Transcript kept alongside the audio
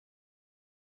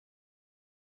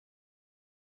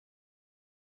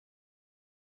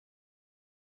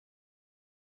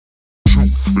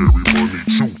fairy money,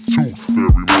 tooth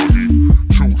fairy money,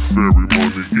 tooth fairy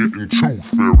money, getting tooth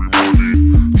fairy money,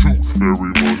 tooth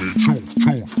fairy money, tooth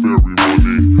fairy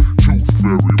money, tooth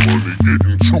fairy money,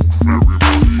 getting tooth fairy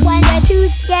money. When the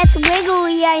tooth gets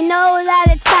wiggly, I know that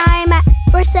it's time. At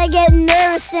first I get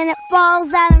nervous and it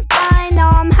falls out and fine. Now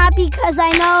I'm happy cause I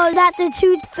know that the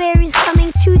tooth fairy's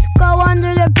coming. Tooth go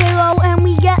under the pillow and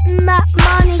we getting that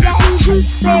money. Getting tooth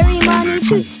fairy money,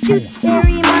 tooth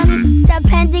fairy money.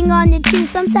 Depending on the tooth,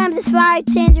 sometimes it's 5,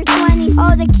 10 or 20.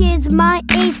 All the kids my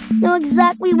age know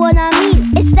exactly what I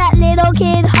mean. It's that little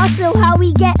kid hustle, how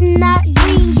we getting that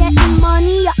green. Getting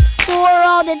money for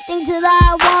all the things that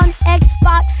I want.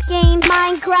 Xbox games,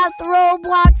 Minecraft,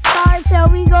 Roblox, stars till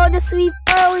we go to sleep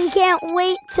early. Can't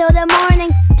wait till the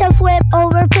morning to flip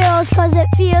over pillows cause it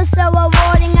feels so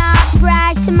rewarding. I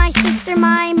brag to my sister,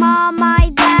 my mom,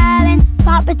 my dad, and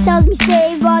Papa tells me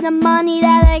save all the money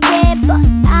that I get, but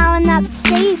I don't have to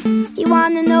save. You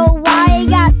wanna know why? I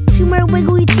got 2 more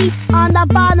wiggly teeth on the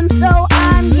bottom, so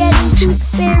I'm getting tooth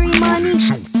fairy